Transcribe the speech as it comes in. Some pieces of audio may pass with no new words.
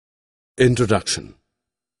Introduction.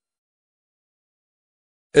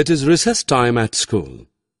 It is recess time at school.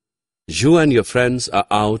 You and your friends are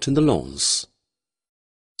out in the lawns.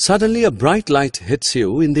 Suddenly a bright light hits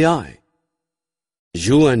you in the eye.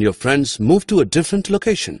 You and your friends move to a different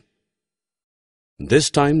location. This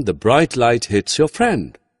time the bright light hits your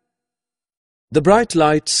friend. The bright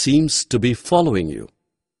light seems to be following you.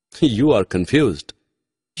 You are confused.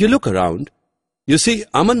 You look around. You see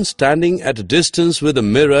Aman standing at a distance with a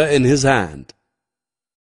mirror in his hand.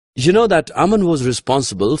 You know that Aman was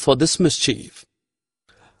responsible for this mischief.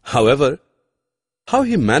 However, how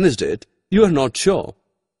he managed it, you are not sure.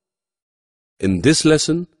 In this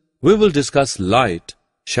lesson, we will discuss light,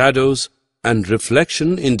 shadows, and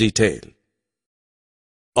reflection in detail.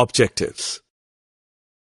 Objectives.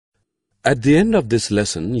 At the end of this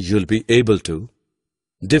lesson, you'll be able to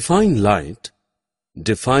define light,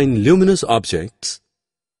 define luminous objects,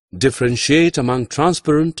 differentiate among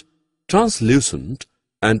transparent, translucent,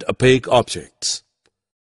 and opaque objects,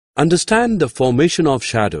 understand the formation of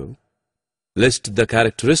shadow, list the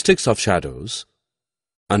characteristics of shadows,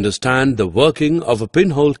 understand the working of a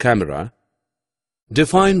pinhole camera,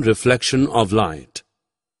 define reflection of light.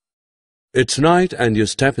 It's night and you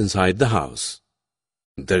step inside the house.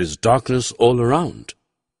 There is darkness all around.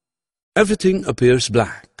 Everything appears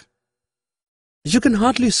black. You can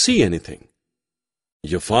hardly see anything.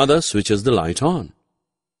 Your father switches the light on.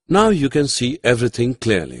 Now you can see everything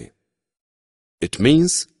clearly. It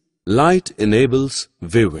means light enables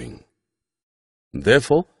viewing.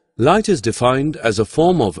 Therefore, light is defined as a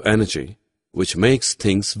form of energy which makes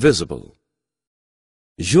things visible.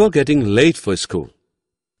 You are getting late for school.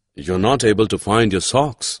 You are not able to find your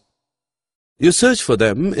socks. You search for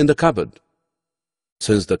them in the cupboard.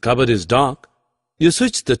 Since the cupboard is dark, you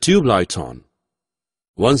switch the tube lights on.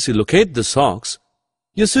 Once you locate the socks,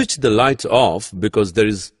 you switch the lights off because there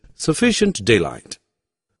is sufficient daylight.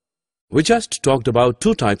 We just talked about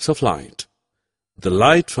two types of light. The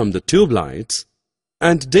light from the tube lights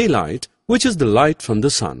and daylight, which is the light from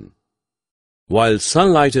the sun. While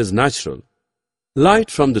sunlight is natural,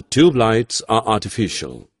 light from the tube lights are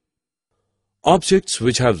artificial. Objects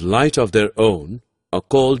which have light of their own are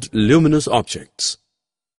called luminous objects.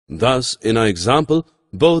 Thus, in our example,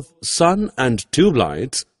 both sun and tube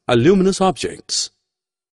lights are luminous objects.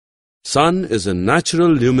 Sun is a natural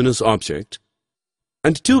luminous object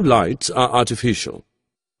and tube lights are artificial,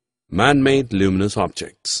 man-made luminous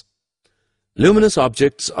objects. Luminous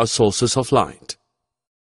objects are sources of light.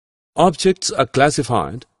 Objects are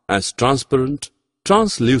classified as transparent,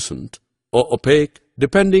 translucent, or opaque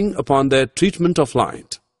depending upon their treatment of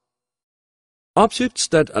light. Objects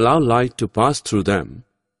that allow light to pass through them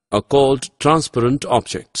are called transparent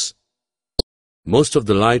objects. Most of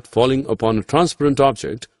the light falling upon a transparent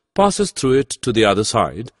object passes through it to the other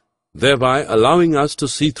side, thereby allowing us to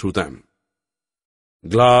see through them.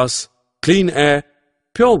 Glass, clean air,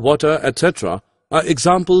 pure water, etc. are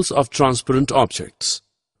examples of transparent objects.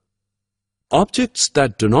 Objects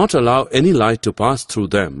that do not allow any light to pass through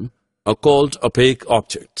them are called opaque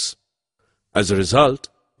objects. As a result,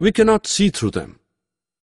 we cannot see through them.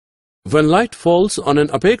 When light falls on an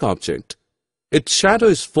opaque object, its shadow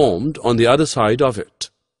is formed on the other side of it.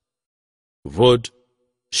 Wood,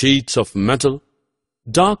 sheets of metal,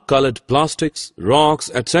 dark-colored plastics, rocks,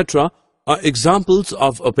 etc. are examples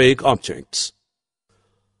of opaque objects.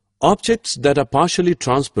 Objects that are partially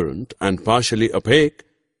transparent and partially opaque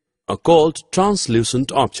are called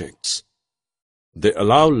translucent objects. They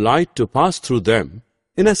allow light to pass through them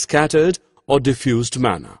in a scattered or diffused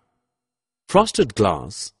manner. Frosted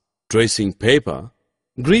glass, tracing paper,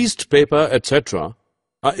 greased paper, etc.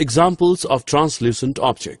 are examples of translucent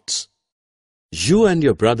objects. You and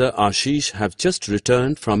your brother Ashish have just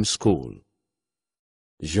returned from school.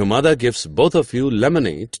 Your mother gives both of you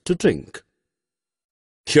lemonade to drink.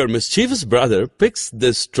 Your mischievous brother picks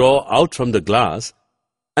this straw out from the glass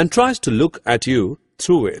and tries to look at you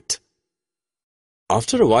through it.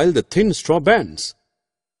 After a while, the thin straw bends.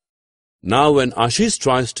 Now when Ashish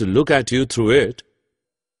tries to look at you through it,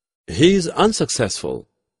 he is unsuccessful.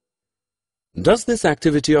 Does this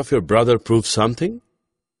activity of your brother prove something?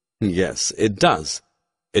 Yes, it does.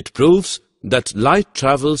 It proves that light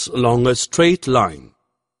travels along a straight line.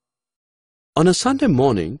 On a Sunday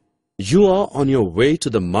morning, you are on your way to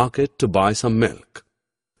the market to buy some milk.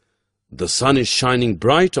 The sun is shining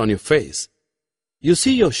bright on your face. You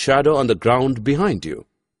see your shadow on the ground behind you.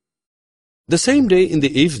 The same day in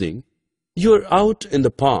the evening, you are out in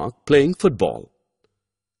the park playing football.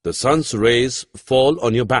 The sun's rays fall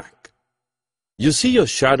on your back. You see your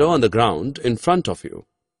shadow on the ground in front of you.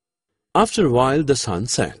 After a while, the sun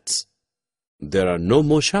sets. there are no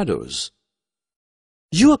more shadows.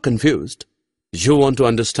 You are confused. You want to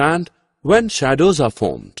understand when shadows are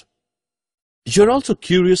formed. You're also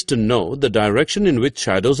curious to know the direction in which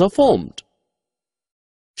shadows are formed.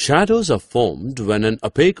 Shadows are formed when an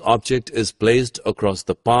opaque object is placed across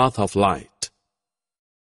the path of light.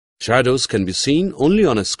 Shadows can be seen only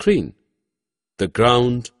on a screen. The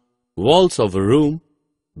ground, walls of a room,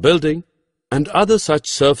 building, and other such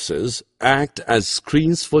surfaces act as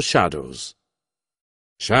screens for shadows.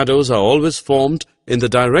 Shadows are always formed in the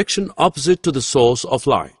direction opposite to the source of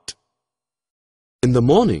light. In the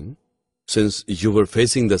morning, since you were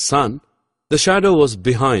facing the sun, the shadow was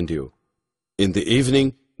behind you. In the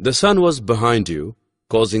evening, the sun was behind you,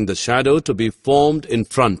 causing the shadow to be formed in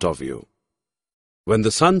front of you. When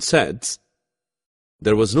the sun sets,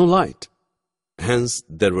 there was no light. Hence,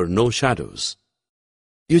 there were no shadows.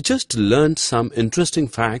 You just learned some interesting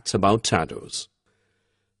facts about shadows.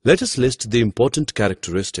 Let us list the important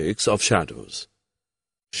characteristics of shadows.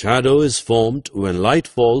 Shadow is formed when light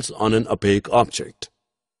falls on an opaque object.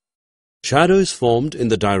 Shadow is formed in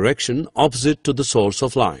the direction opposite to the source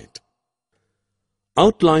of light.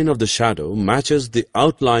 Outline of the shadow matches the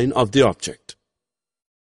outline of the object.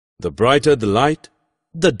 The brighter the light,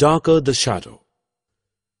 the darker the shadow.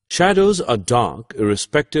 Shadows are dark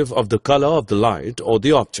irrespective of the color of the light or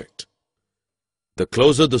the object. The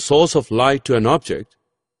closer the source of light to an object,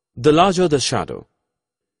 the larger the shadow.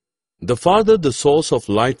 The farther the source of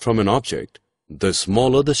light from an object, the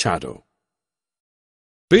smaller the shadow.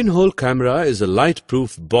 Pinhole camera is a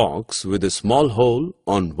light-proof box with a small hole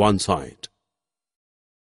on one side.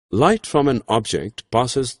 Light from an object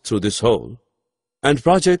passes through this hole and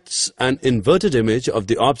projects an inverted image of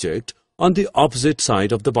the object on the opposite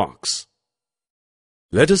side of the box.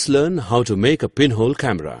 Let us learn how to make a pinhole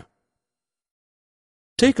camera.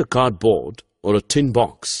 Take a cardboard or a tin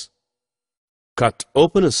box. Cut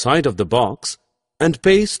open a side of the box and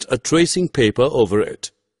paste a tracing paper over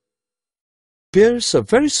it. Pierce a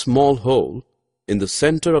very small hole in the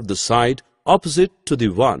center of the side opposite to the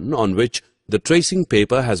one on which the tracing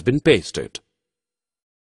paper has been pasted.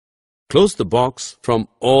 Close the box from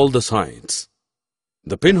all the sides.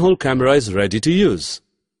 The pinhole camera is ready to use.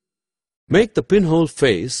 Make the pinhole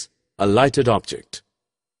face a lighted object.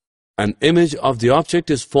 An image of the object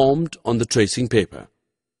is formed on the tracing paper.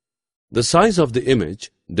 The size of the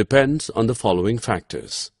image depends on the following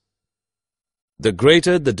factors. The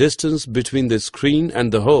greater the distance between the screen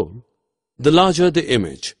and the hole, the larger the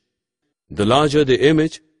image. The larger the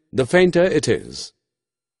image, the fainter it is.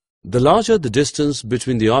 The larger the distance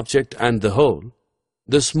between the object and the hole,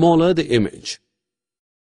 the smaller the image.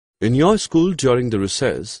 In your school during the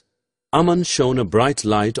recess, Aman shone a bright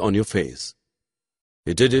light on your face.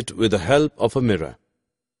 He did it with the help of a mirror.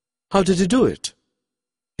 How did he do it?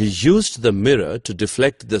 He used the mirror to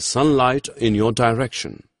deflect the sunlight in your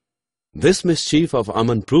direction. This mischief of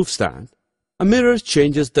Aman proves that a mirror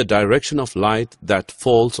changes the direction of light that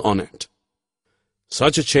falls on it.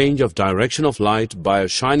 Such a change of direction of light by a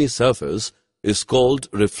shiny surface is called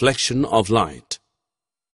reflection of light.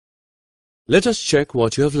 Let us check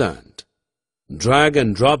what you have learned. Drag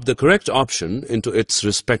and drop the correct option into its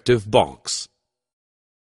respective box.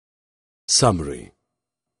 Summary.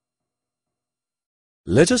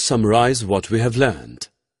 Let us summarize what we have learned.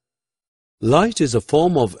 Light is a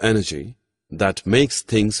form of energy that makes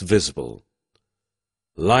things visible.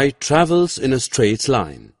 Light travels in a straight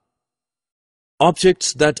line.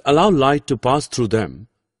 Objects that allow light to pass through them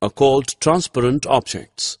are called transparent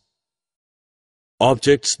objects.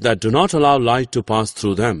 Objects that do not allow light to pass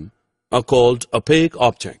through them are called opaque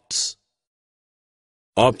objects.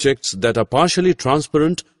 Objects that are partially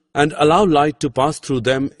transparent and allow light to pass through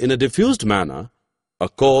them in a diffused manner are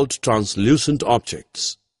called translucent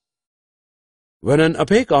objects. When an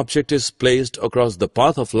opaque object is placed across the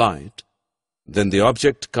path of light, then the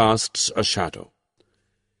object casts a shadow.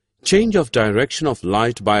 Change of direction of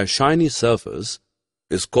light by a shiny surface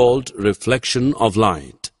is called reflection of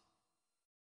light.